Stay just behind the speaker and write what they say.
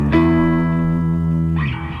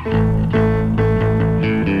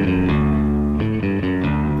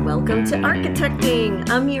to Architecting.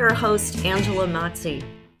 I'm your host, Angela Mazzi.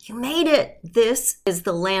 You made it. This is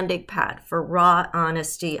the landing pad for raw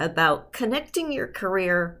honesty about connecting your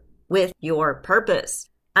career with your purpose.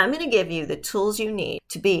 I'm going to give you the tools you need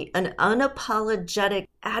to be an unapologetic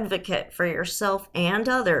advocate for yourself and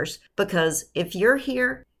others, because if you're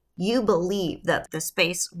here, you believe that the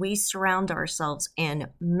space we surround ourselves in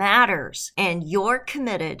matters, and you're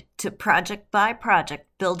committed to project by project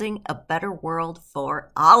building a better world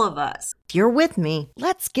for all of us. If you're with me,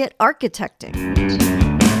 let's get architecting.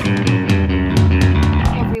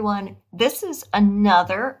 Hi, everyone. This is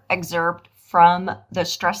another excerpt from the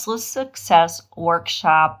Stressless Success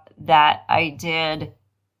workshop that I did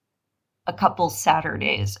a couple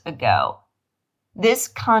Saturdays ago. This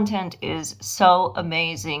content is so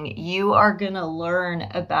amazing. You are going to learn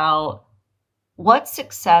about what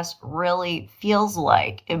success really feels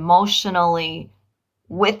like emotionally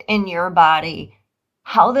within your body,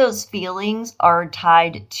 how those feelings are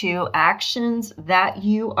tied to actions that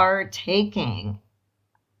you are taking,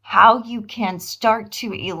 how you can start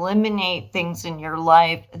to eliminate things in your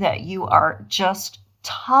life that you are just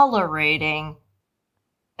tolerating,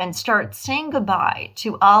 and start saying goodbye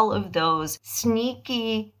to all of those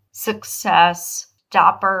sneaky success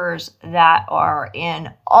stoppers that are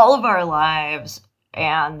in all of our lives.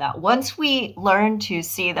 And that once we learn to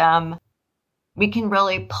see them, we can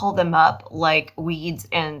really pull them up like weeds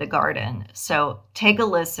in the garden. So take a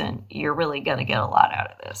listen. You're really going to get a lot out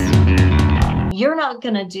of this. You're not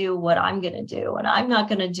going to do what I'm going to do, and I'm not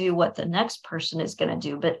going to do what the next person is going to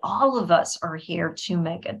do, but all of us are here to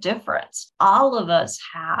make a difference. All of us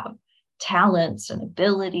have talents and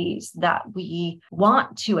abilities that we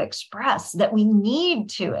want to express, that we need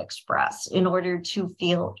to express in order to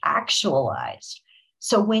feel actualized.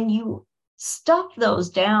 So when you stuff those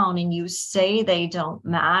down and you say they don't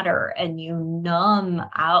matter and you numb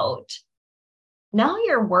out, now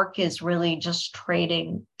your work is really just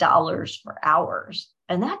trading dollars for hours.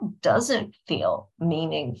 And that doesn't feel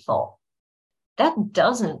meaningful. That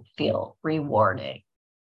doesn't feel rewarding.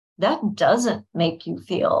 That doesn't make you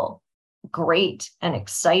feel great and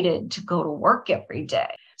excited to go to work every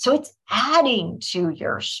day. So it's adding to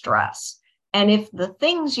your stress. And if the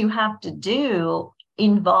things you have to do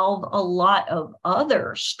involve a lot of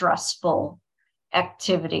other stressful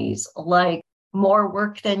activities, like more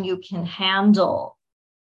work than you can handle,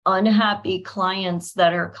 unhappy clients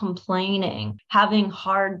that are complaining, having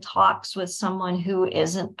hard talks with someone who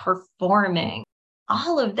isn't performing,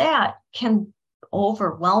 all of that can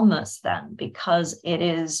overwhelm us then, because it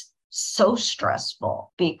is so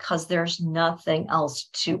stressful, because there's nothing else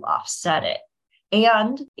to offset it.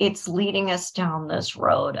 And it's leading us down this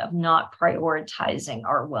road of not prioritizing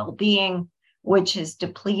our well-being, which is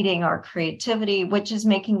depleting our creativity, which is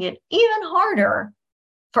making it even harder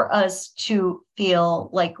for us to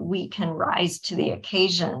feel like we can rise to the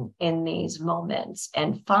occasion in these moments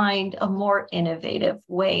and find a more innovative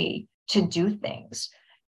way to do things.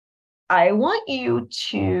 I want you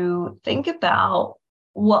to think about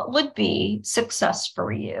what would be success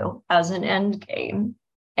for you as an end game.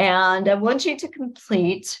 And I want you to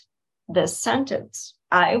complete this sentence.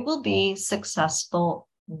 I will be successful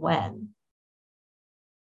when.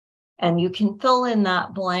 And you can fill in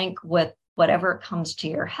that blank with whatever comes to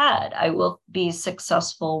your head. I will be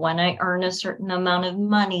successful when I earn a certain amount of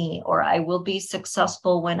money, or I will be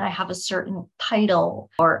successful when I have a certain title,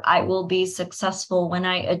 or I will be successful when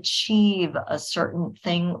I achieve a certain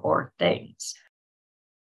thing or things.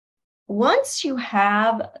 Once you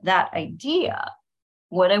have that idea,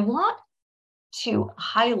 what I want to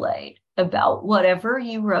highlight about whatever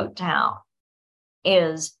you wrote down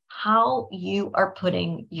is how you are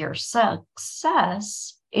putting your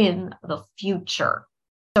success in the future.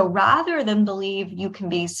 So rather than believe you can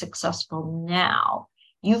be successful now,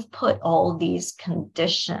 you've put all these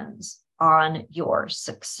conditions on your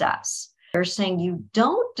success. You're saying you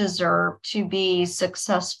don't deserve to be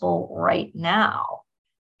successful right now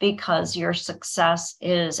because your success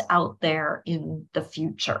is out there in the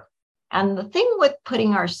future. And the thing with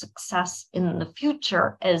putting our success in the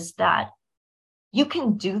future is that you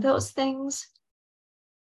can do those things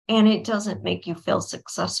and it doesn't make you feel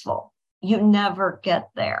successful. You never get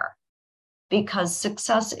there, because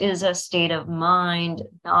success is a state of mind,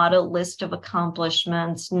 not a list of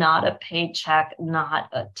accomplishments, not a paycheck, not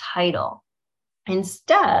a title.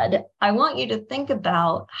 Instead, I want you to think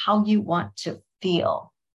about how you want to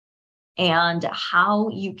feel and how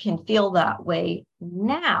you can feel that way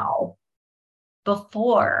now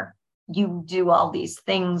before you do all these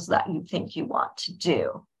things that you think you want to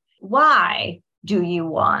do. Why do you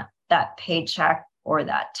want that paycheck or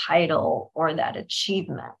that title or that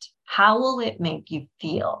achievement? How will it make you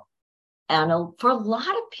feel? And for a lot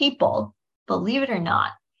of people, believe it or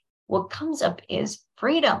not, what comes up is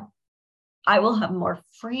freedom. I will have more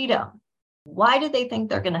freedom. Why do they think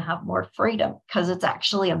they're going to have more freedom? Because it's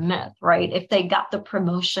actually a myth, right? If they got the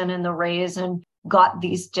promotion and the raise and got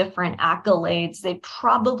these different accolades, they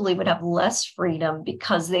probably would have less freedom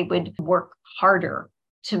because they would work harder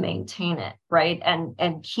to maintain it, right?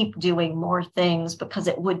 And keep doing more things because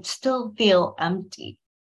it would still feel empty.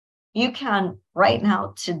 You can right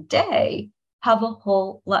now, today, have a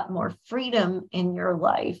whole lot more freedom in your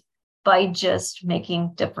life by just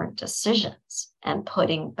making different decisions and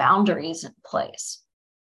putting boundaries in place.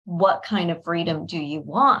 What kind of freedom do you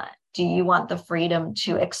want? Do you want the freedom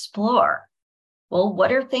to explore? Well,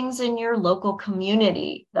 what are things in your local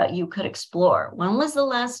community that you could explore? When was the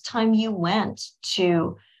last time you went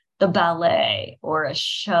to the ballet or a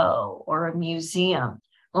show or a museum?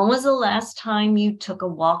 When was the last time you took a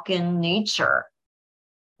walk in nature?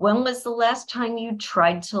 When was the last time you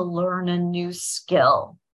tried to learn a new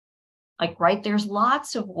skill? Right, there's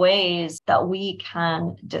lots of ways that we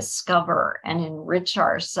can discover and enrich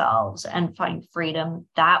ourselves and find freedom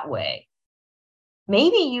that way.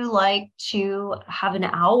 Maybe you like to have an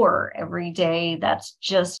hour every day that's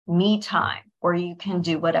just me time, where you can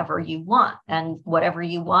do whatever you want. And whatever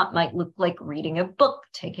you want might look like reading a book,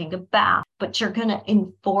 taking a bath, but you're going to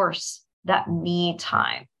enforce that me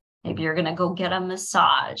time. Maybe you're going to go get a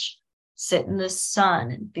massage, sit in the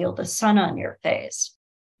sun and feel the sun on your face.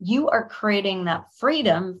 You are creating that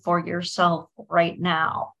freedom for yourself right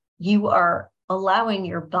now. You are allowing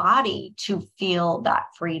your body to feel that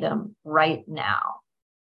freedom right now,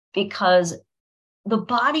 because the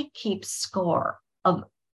body keeps score of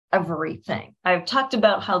everything. I've talked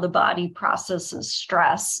about how the body processes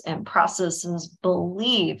stress and processes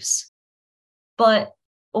beliefs, but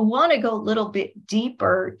I want to go a little bit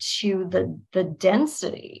deeper to the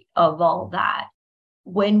density of all that.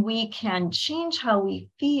 When we can change how we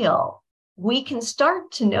feel, we can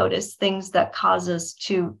start to notice things that cause us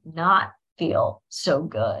to not feel so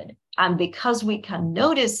good. And because we can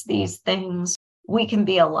notice these things, we can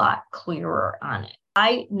be a lot clearer on it.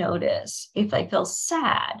 I notice if I feel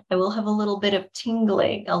sad, I will have a little bit of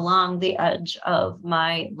tingling along the edge of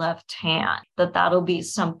my left hand, that'll be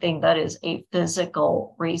something that is a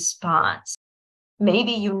physical response.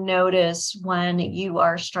 Maybe you notice when you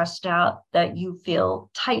are stressed out that you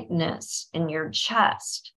feel tightness in your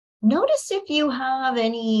chest. Notice if you have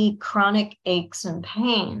any chronic aches and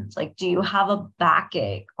pains. Like, do you have a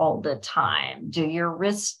backache all the time? Do your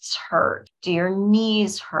wrists hurt? Do your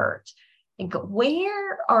knees hurt? Like,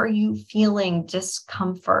 where are you feeling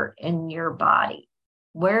discomfort in your body?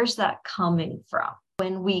 Where's that coming from?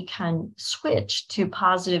 When we can switch to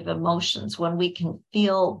positive emotions, when we can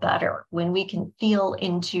feel better, when we can feel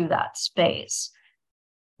into that space,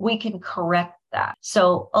 we can correct that.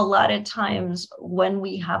 So a lot of times when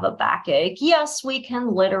we have a backache, yes, we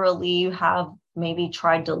can literally have maybe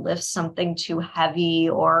tried to lift something too heavy,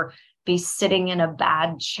 or be sitting in a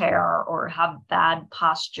bad chair, or have bad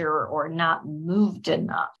posture, or not moved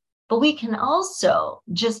enough. But we can also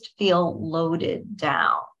just feel loaded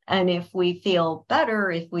down. And if we feel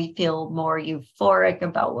better, if we feel more euphoric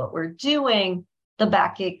about what we're doing, the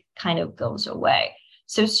backache kind of goes away.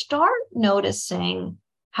 So start noticing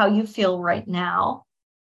how you feel right now.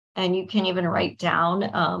 And you can even write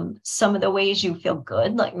down some of the ways you feel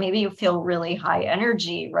good. Like maybe you feel really high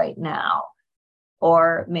energy right now,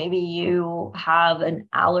 or maybe you have an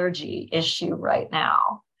allergy issue right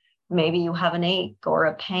now. Maybe you have an ache or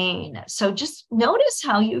a pain. So just notice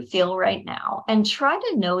how you feel right now, and try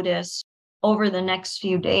to notice over the next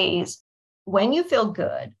few days when you feel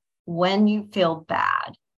good, when you feel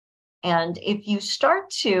bad. And if you start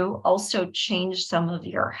to also change some of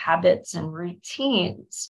your habits and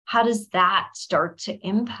routines, how does that start to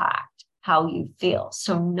impact how you feel?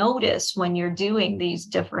 So notice when you're doing these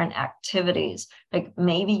different activities, like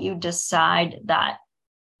maybe you decide that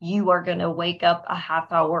you are going to wake up a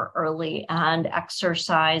half hour early and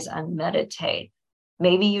exercise and meditate.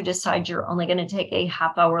 Maybe you decide you're only going to take a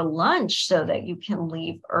half hour lunch so that you can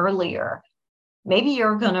leave earlier. Maybe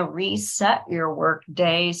you're going to reset your work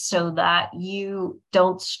day so that you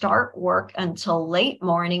don't start work until late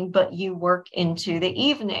morning, but you work into the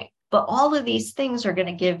evening. But all of these things are going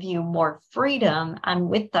to give you more freedom. And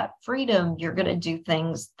with that freedom, you're going to do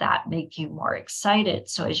things that make you more excited.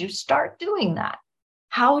 So as you start doing that,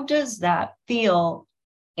 how does that feel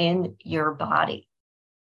in your body?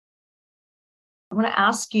 I want to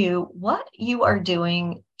ask you what you are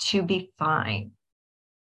doing to be fine.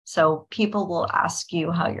 So people will ask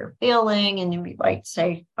you how you're feeling, and you might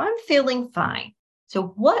say, I'm feeling fine.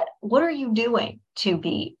 So what are you doing to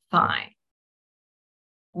be fine?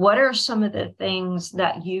 What are some of the things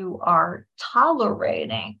that you are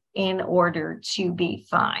tolerating in order to be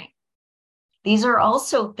fine? These are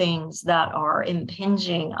also things that are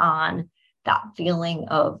impinging on that feeling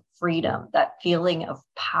of freedom, that feeling of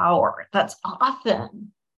power. That's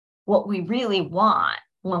often what we really want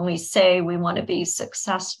when we say we want to be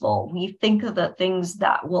successful. We think of the things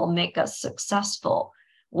that will make us successful,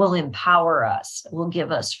 will empower us, will give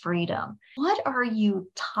us freedom. What are you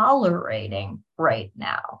tolerating right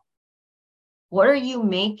now? What are you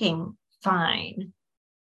making fine?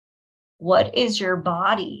 What is your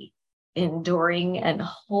body enduring and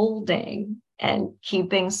holding and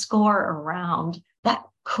keeping score around that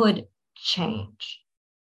could change?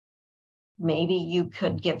 Maybe you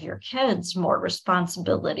could give your kids more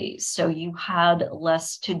responsibilities so you had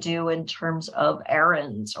less to do in terms of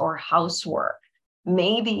errands or housework.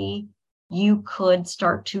 Maybe you could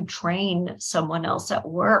start to train someone else at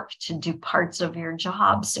work to do parts of your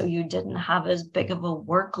job so you didn't have as big of a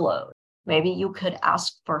workload. Maybe you could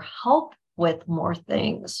ask for help with more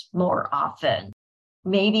things more often.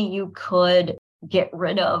 Maybe you could get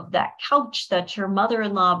rid of that couch that your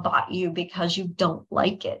mother-in-law bought you because you don't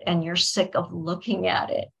like it and you're sick of looking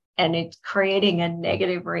at it and it's creating a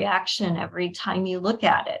negative reaction every time you look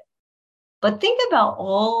at it. But think about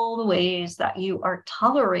all the ways that you are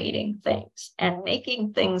tolerating things and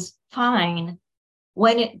making things fine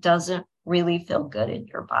when it doesn't really feel good in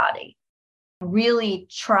your body. Really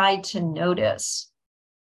try to notice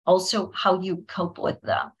also how you cope with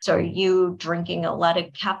them. So are you drinking a lot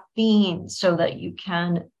of caffeine so that you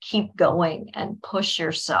can keep going and push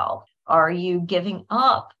yourself? Are you giving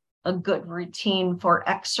up a good routine for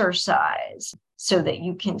exercise so that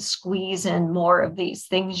you can squeeze in more of these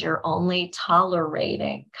things you're only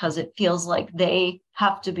tolerating because it feels like they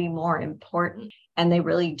have to be more important and they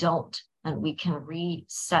really don't? And we can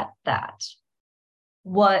reset that.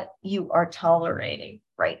 What you are tolerating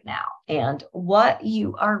right now and what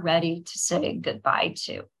you are ready to say goodbye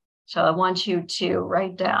to. So I want you to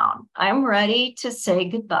write down, I'm ready to say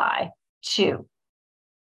goodbye to.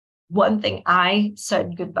 One thing I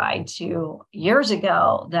said goodbye to years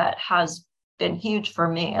ago that has been huge for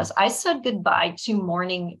me is I said goodbye to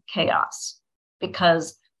morning chaos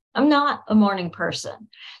because I'm not a morning person.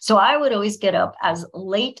 So I would always get up as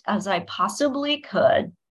late as I possibly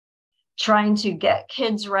could, trying to get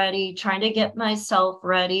kids ready, trying to get myself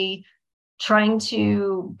ready, trying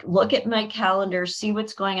to look at my calendar, see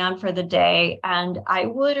what's going on for the day. And I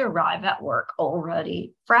would arrive at work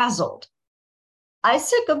already frazzled. I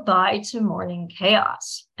said goodbye to morning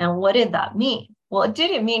chaos. And what did that mean? Well, it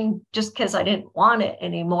didn't mean just because I didn't want it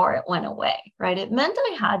anymore, it went away, right? It meant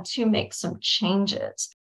I had to make some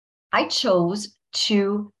changes. I chose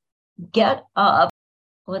to get up,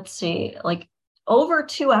 let's see, like over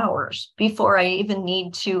 2 hours before I even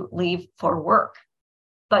need to leave for work.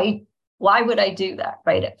 But why would I do that,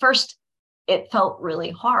 right? At first, it felt really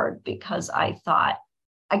hard because I thought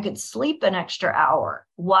I could sleep an extra hour.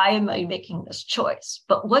 Why am I making this choice?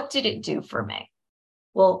 But what did it do for me?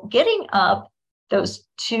 Well, getting up those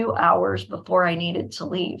 2 hours before I needed to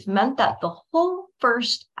leave meant that the whole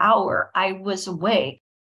first hour I was awake,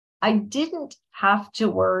 I didn't have to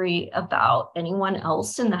worry about anyone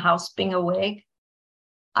else in the house being awake.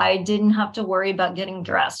 I didn't have to worry about getting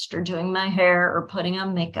dressed or doing my hair or putting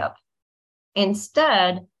on makeup.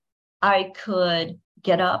 Instead, I could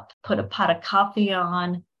get up, put a pot of coffee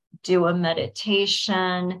on, do a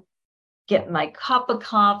meditation, get my cup of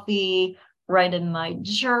coffee, write in my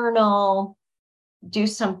journal, do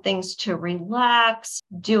some things to relax,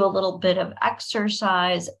 do a little bit of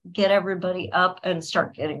exercise, get everybody up and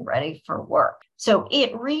start getting ready for work. So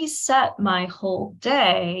it reset my whole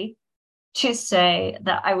day to say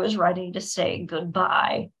that I was ready to say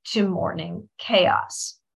goodbye to morning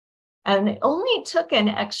chaos. And it only took an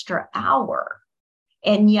extra hour.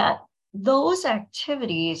 And yet those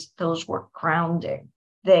activities, those were grounding.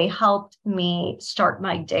 They helped me start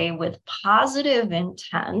my day with positive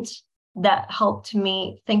intent that helped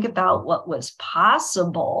me think about what was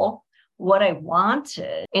possible, what I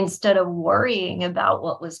wanted, instead of worrying about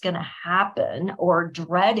what was going to happen or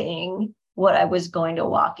dreading what I was going to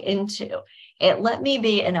walk into. It let me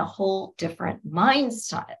be in a whole different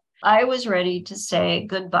mindset. I was ready to say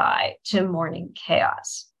goodbye to morning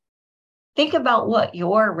chaos. Think about what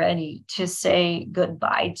you're ready to say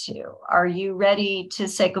goodbye to. Are you ready to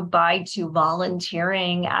say goodbye to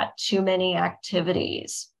volunteering at too many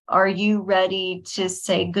activities? Are you ready to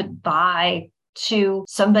say goodbye to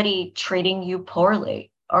somebody treating you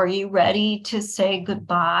poorly? Are you ready to say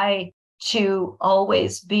goodbye to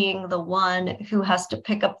always being the one who has to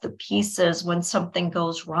pick up the pieces when something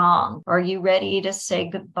goes wrong? Are you ready to say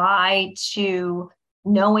goodbye to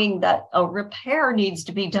knowing that a repair needs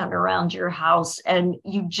to be done around your house and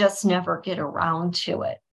you just never get around to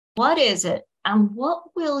it? What is it, and what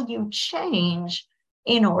will you change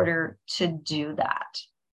in order to do that?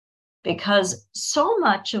 Because so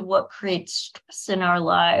much of what creates stress in our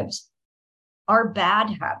lives are bad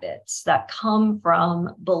habits that come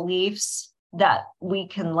from beliefs that we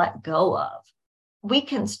can let go of. We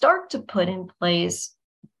can start to put in place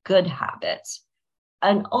good habits.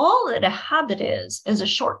 And all that a habit is a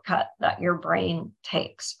shortcut that your brain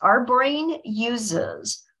takes. Our brain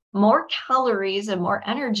uses more calories and more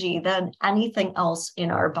energy than anything else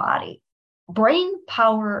in our body. Brain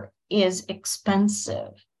power is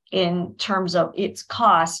expensive in terms of its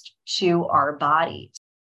cost to our bodies.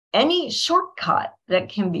 Any shortcut that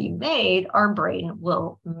can be made, our brain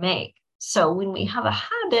will make. So when we have a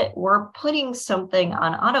habit, we're putting something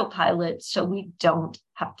on autopilot so we don't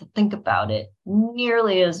have to think about it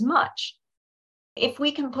nearly as much. If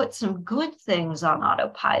we can put some good things on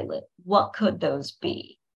autopilot, what could those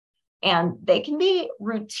be? And they can be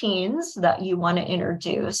routines that you want to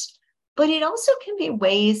introduce, but it also can be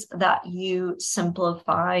ways that you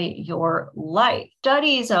simplify your life.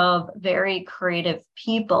 Studies of very creative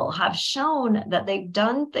people have shown that they've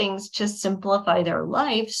done things to simplify their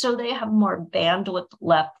life so they have more bandwidth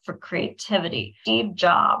left for creativity. Steve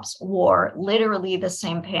Jobs wore literally the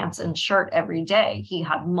same pants and shirt every day. He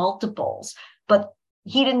had multiples, but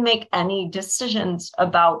he didn't make any decisions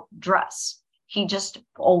about dress. He just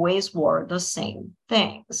always wore the same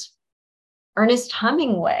things. Ernest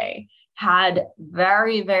Hemingway had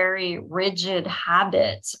very, very rigid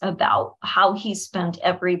habits about how he spent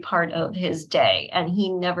every part of his day, and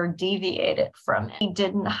he never deviated from it. He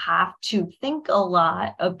didn't have to think a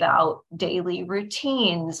lot about daily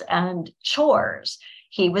routines and chores.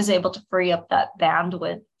 He was able to free up that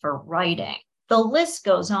bandwidth for writing. The list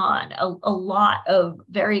goes on. A lot of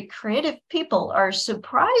very creative people are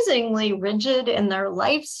surprisingly rigid in their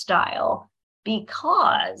lifestyle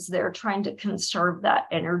because they're trying to conserve that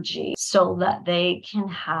energy so that they can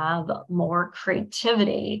have more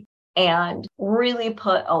creativity and really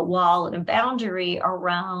put a wall and a boundary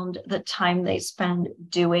around the time they spend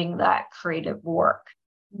doing that creative work.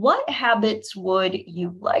 What habits would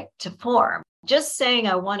you like to form? Just saying,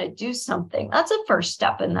 I want to do something, that's a first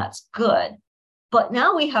step, and that's good. But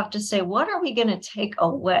now we have to say, what are we going to take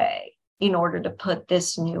away in order to put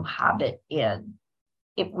this new habit in?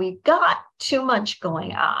 If we've got too much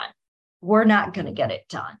going on, we're not going to get it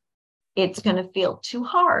done. It's going to feel too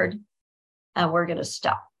hard and we're going to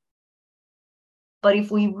stop. But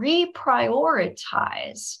if we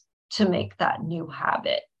reprioritize to make that new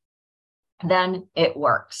habit, then it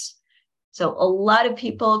works. So a lot of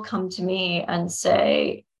people come to me and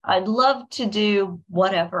say, I'd love to do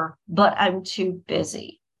whatever, but I'm too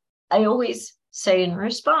busy. I always say in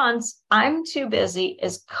response, I'm too busy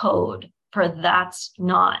is code for that's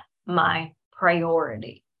not my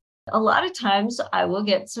priority. A lot of times I will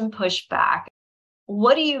get some pushback.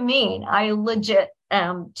 What do you mean? I legit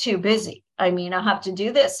am too busy. I mean, I have to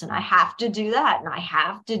do this and I have to do that and I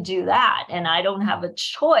have to do that and I don't have a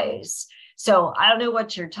choice. So I don't know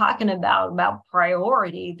what you're talking about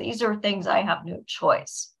priority. These are things I have no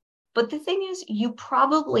choice. But the thing is, you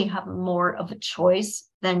probably have more of a choice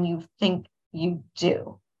than you think you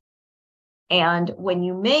do. And when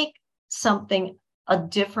you make something a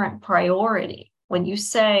different priority, when you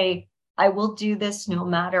say, I will do this no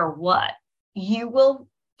matter what, you will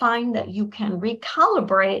find that you can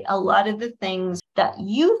recalibrate a lot of the things that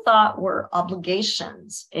you thought were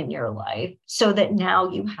obligations in your life so that now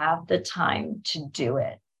you have the time to do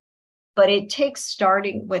it. But it takes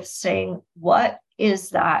starting with saying, what is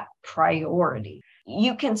that priority?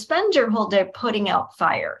 You can spend your whole day putting out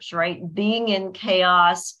fires, right? Being in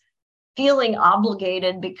chaos, feeling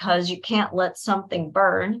obligated because you can't let something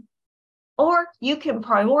burn, or you can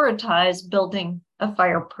prioritize building a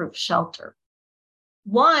fireproof shelter.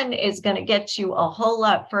 One is going to get you a whole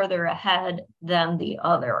lot further ahead than the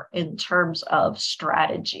other in terms of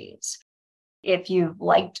strategies. If you've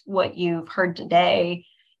liked what you've heard today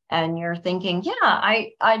and you're thinking, yeah,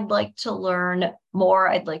 I'd like to learn more,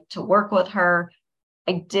 I'd like to work with her,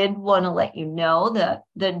 I did want to let you know that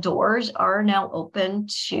the doors are now open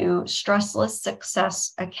to Stressless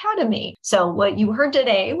Success Academy. So what you heard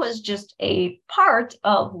today was just a part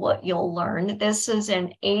of what you'll learn. This is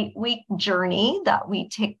an 8-week journey that we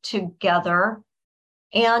take together,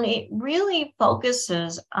 and it really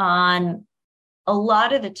focuses on a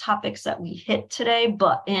lot of the topics that we hit today,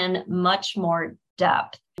 but in much more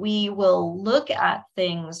depth. We will look at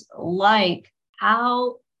things like,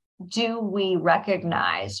 how do we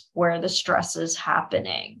recognize where the stress is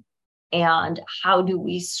happening? And how do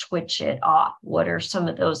we switch it off? What are some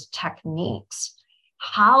of those techniques?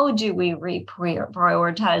 How do we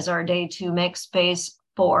reprioritize our day to make space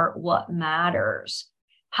for what matters?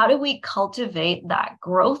 How do we cultivate that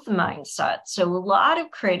growth mindset? So a lot of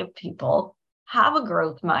creative people have a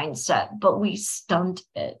growth mindset, but we stunt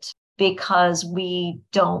it because we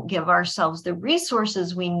don't give ourselves the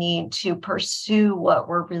resources we need to pursue what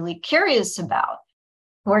we're really curious about.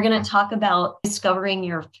 We're going to talk about discovering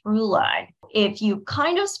your through line. If you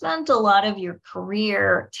kind of spent a lot of your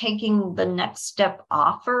career taking the next step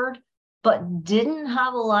offered, but didn't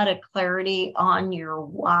have a lot of clarity on your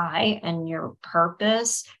why and your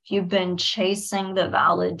purpose, if you've been chasing the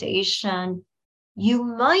validation, you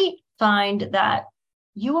might find that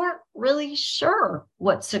you aren't really sure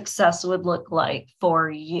what success would look like for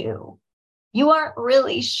you. You aren't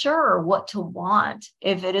really sure what to want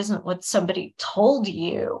if it isn't what somebody told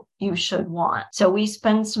you you should want. So we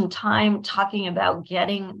spend some time talking about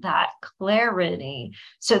getting that clarity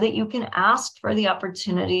so that you can ask for the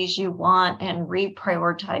opportunities you want and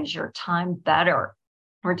reprioritize your time better.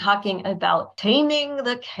 We're talking about taming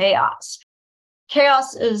the chaos.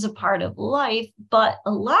 Chaos is a part of life, but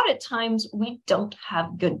a lot of times we don't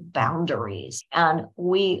have good boundaries and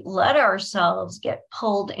we let ourselves get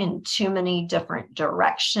pulled in too many different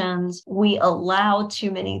directions. We allow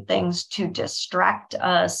too many things to distract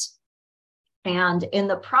us. And in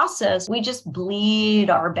the process, we just bleed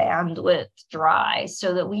our bandwidth dry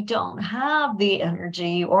so that we don't have the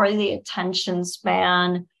energy or the attention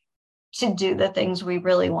span to do the things we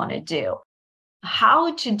really want to do.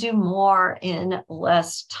 How to do more in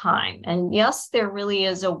less time. And yes, there really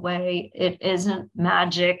is a way. It isn't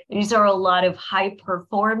magic. These are a lot of high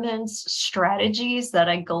performance strategies that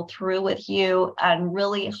I go through with you and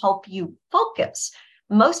really help you focus.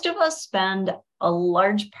 Most of us spend a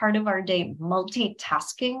large part of our day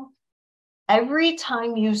multitasking. Every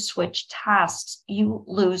time you switch tasks, you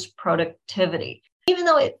lose productivity. Even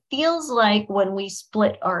though it feels like when we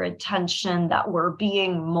split our attention that we're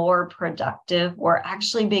being more productive, we're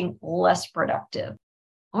actually being less productive.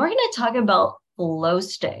 We're going to talk about flow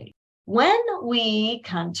state. When we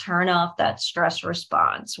can turn off that stress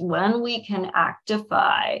response, when we can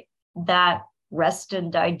activate that rest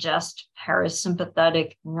and digest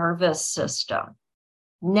parasympathetic nervous system,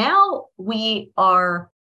 now we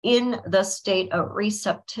are in the state of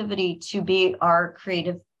receptivity to be our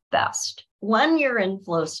creative best. When you're in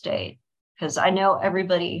flow state, because I know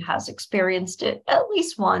everybody has experienced it at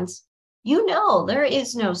least once, you know there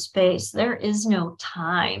is no space, there is no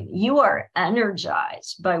time. You are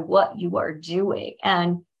energized by what you are doing,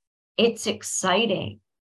 and it's exciting,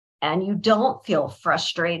 and you don't feel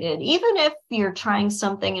frustrated. Even if you're trying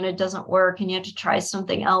something and it doesn't work and you have to try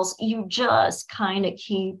something else, you just kind of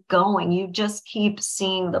keep going. You just keep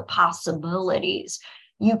seeing the possibilities.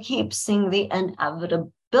 You keep seeing the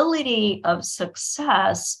inevitability of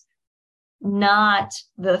success, not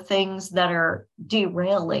the things that are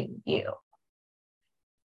derailing you.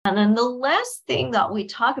 And then the last thing that we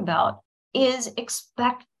talk about is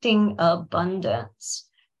expecting abundance.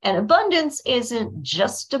 And abundance isn't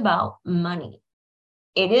just about money.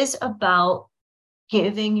 It is about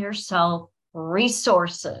giving yourself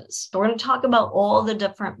resources. So we're going to talk about all the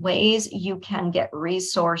different ways you can get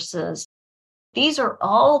resources. These are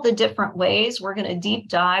all the different ways. We're going to deep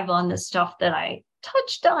dive on the stuff that I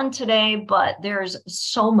touched on today, but there's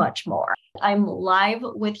so much more. I'm live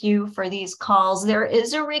with you for these calls. There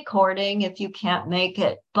is a recording if you can't make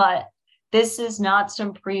it, but this is not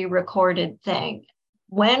some pre-recorded thing.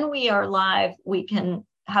 When we are live, we can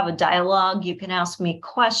have a dialogue. You can ask me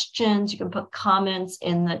questions. You can put comments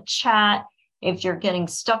in the chat. If you're getting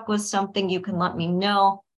stuck with something, you can let me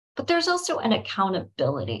know. But there's also an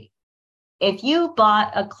accountability. If you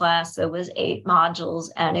bought a class that was 8 modules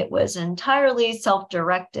and it was entirely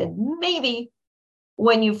self-directed, maybe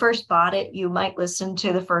when you first bought it, you might listen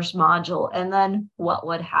to the first module, and then what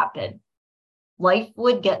would happen? Life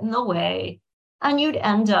would get in the way and you'd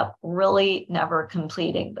end up really never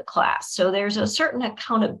completing the class. So there's a certain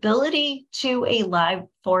accountability to a live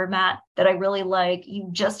format that I really like. You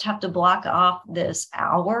just have to block off this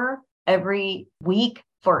hour every week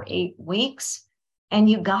for 8 weeks, and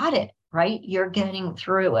you got it. Right? You're getting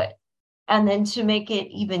through it. And then to make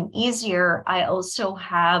it even easier, I also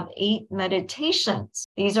have 8 meditations.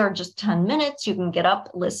 These are just 10 minutes. You can get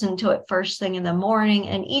up, listen to it first thing in the morning,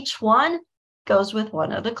 and each one goes with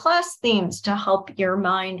one of the class themes to help your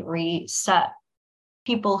mind reset.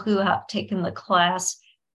 People who have taken the class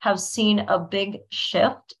have seen a big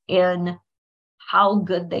shift in how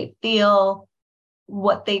good they feel,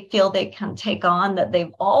 what they feel they can take on that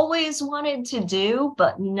they've always wanted to do,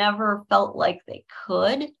 but never felt like they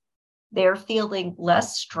could. They're feeling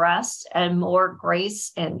less stress and more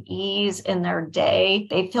grace and ease in their day.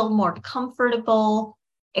 They feel more comfortable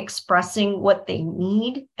expressing what they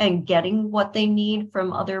need and getting what they need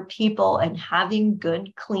from other people and having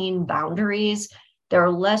good, clean boundaries. They're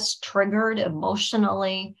less triggered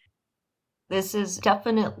emotionally. This is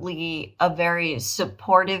definitely a very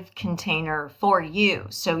supportive container for you.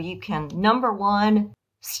 So you can, number one,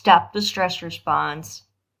 stop the stress response,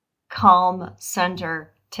 calm,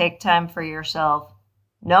 center, take time for yourself.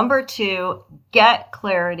 Number two, get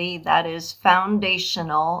clarity that is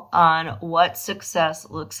foundational on what success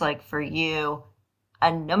looks like for you.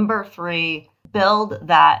 And number three, build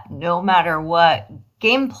that no matter what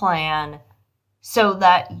game plan so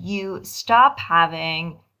that you stop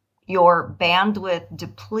having your bandwidth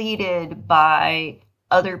depleted by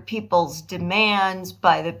other people's demands,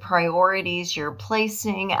 by the priorities you're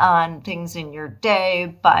placing on things in your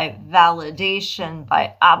day, by validation,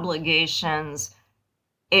 by obligations.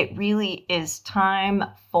 It really is time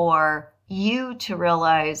for you to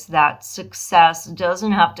realize that success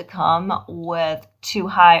doesn't have to come with too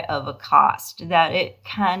high of a cost, that it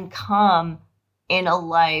can come in a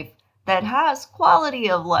life that has quality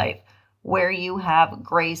of life, where you have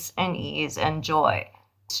grace and ease and joy.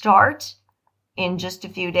 Start in just a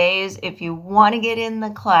few days. If you want to get in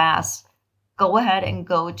the class, go ahead and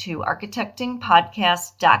go to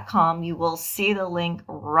architectingpodcast.com. You will see the link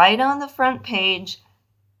right on the front page.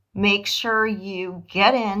 Make sure you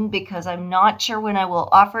get in because I'm not sure when I will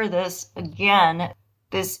offer this again.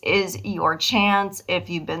 This is your chance. If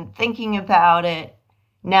you've been thinking about it,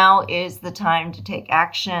 now is the time to take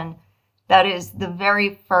action. That is the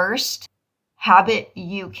very first habit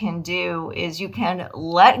you can do, is you can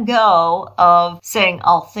let go of saying,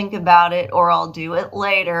 I'll think about it or I'll do it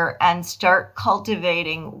later, and start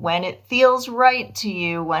cultivating when it feels right to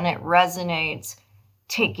you, when it resonates,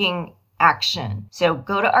 taking action. So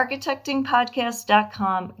go to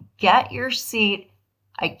architectingpodcast.com, get your seat.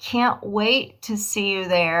 I can't wait to see you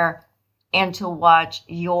there and to watch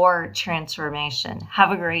your transformation.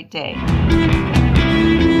 Have a great day.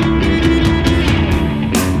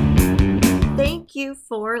 Thank you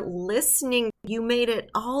for listening. You made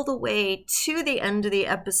it all the way to the end of the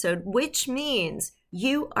episode, which means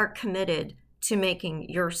you are committed to making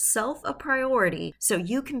yourself a priority so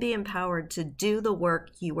you can be empowered to do the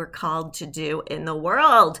work you were called to do in the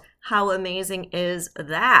world. How amazing is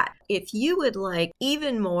that? If you would like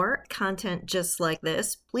even more content just like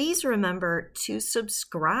this, please remember to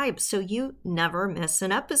subscribe so you never miss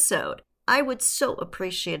an episode. I would so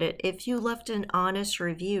appreciate it if you left an honest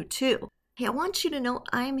review too. Hey, I want you to know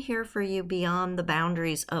I'm here for you beyond the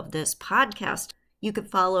boundaries of this podcast. You can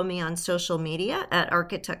follow me on social media at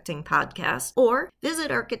Architecting Podcast or visit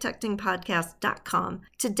architectingpodcast.com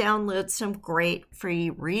to download some great free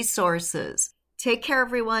resources. Take care,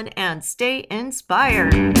 everyone, and stay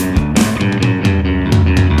inspired.